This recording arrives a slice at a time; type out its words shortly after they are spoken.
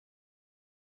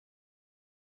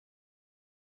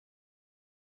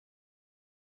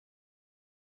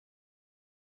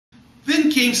Then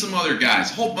came some other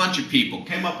guys, a whole bunch of people,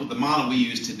 came up with the model we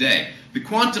use today, the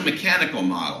quantum mechanical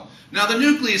model. Now the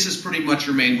nucleus has pretty much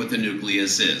remained what the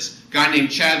nucleus is. A guy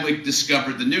named Chadwick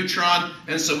discovered the neutron,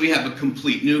 and so we have a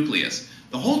complete nucleus.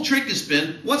 The whole trick has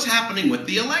been what's happening with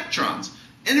the electrons.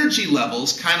 Energy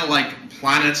levels, kind of like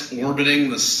planets orbiting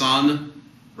the sun,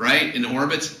 right, in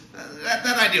orbits.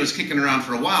 That idea was kicking around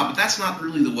for a while, but that's not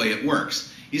really the way it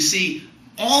works. You see,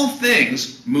 all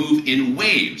things move in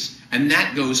waves, and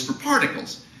that goes for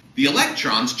particles. The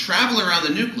electrons travel around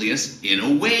the nucleus in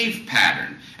a wave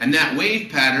pattern, and that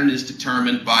wave pattern is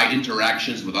determined by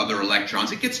interactions with other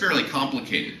electrons. It gets fairly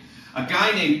complicated. A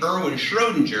guy named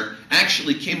Schrodinger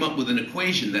actually came up with an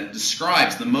equation that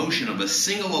describes the motion of a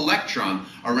single electron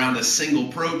around a single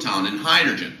proton in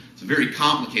hydrogen. It's a very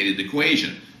complicated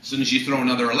equation. As soon as you throw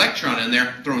another electron in there,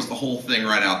 it throws the whole thing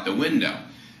right out the window.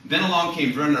 Then along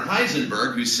came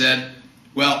Heisenberg, who said,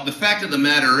 well, the fact of the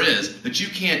matter is that you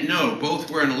can't know both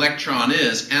where an electron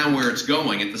is and where it's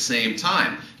going at the same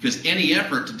time, because any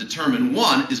effort to determine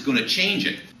one is going to change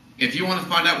it. If you want to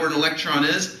find out where an electron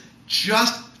is,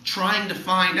 just trying to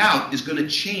find out is going to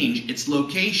change its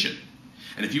location.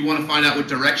 And if you want to find out what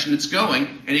direction it's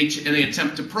going, any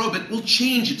attempt to probe it will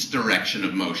change its direction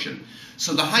of motion.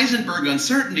 So the Heisenberg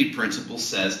uncertainty principle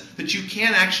says that you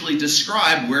can't actually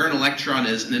describe where an electron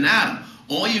is in an atom.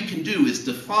 All you can do is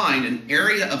define an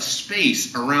area of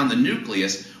space around the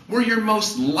nucleus where you're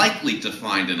most likely to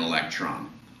find an electron.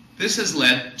 This has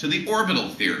led to the orbital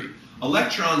theory.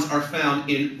 Electrons are found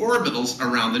in orbitals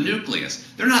around the nucleus.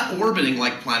 They're not orbiting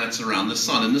like planets around the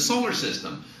sun in the solar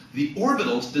system. The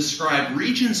orbitals describe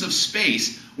regions of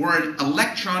space where an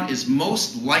electron is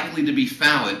most likely to be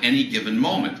found at any given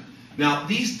moment. Now,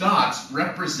 these dots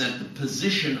represent the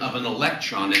position of an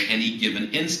electron at any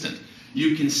given instant.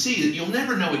 You can see that you'll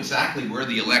never know exactly where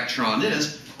the electron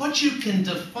is, but you can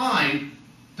define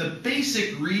the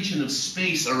basic region of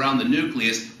space around the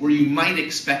nucleus where you might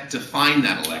expect to find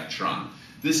that electron.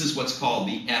 This is what's called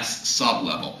the S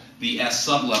sublevel. The S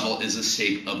sublevel is a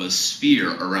shape of a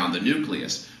sphere around the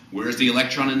nucleus. Where's the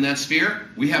electron in that sphere?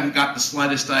 We haven't got the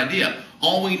slightest idea.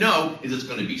 All we know is it's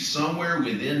going to be somewhere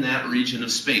within that region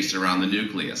of space around the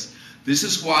nucleus. This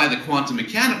is why the quantum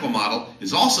mechanical model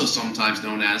is also sometimes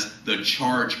known as the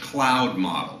charge cloud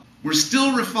model. We're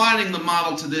still refining the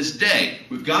model to this day.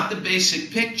 We've got the basic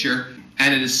picture,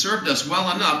 and it has served us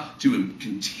well enough to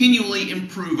continually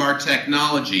improve our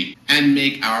technology and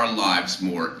make our lives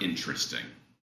more interesting.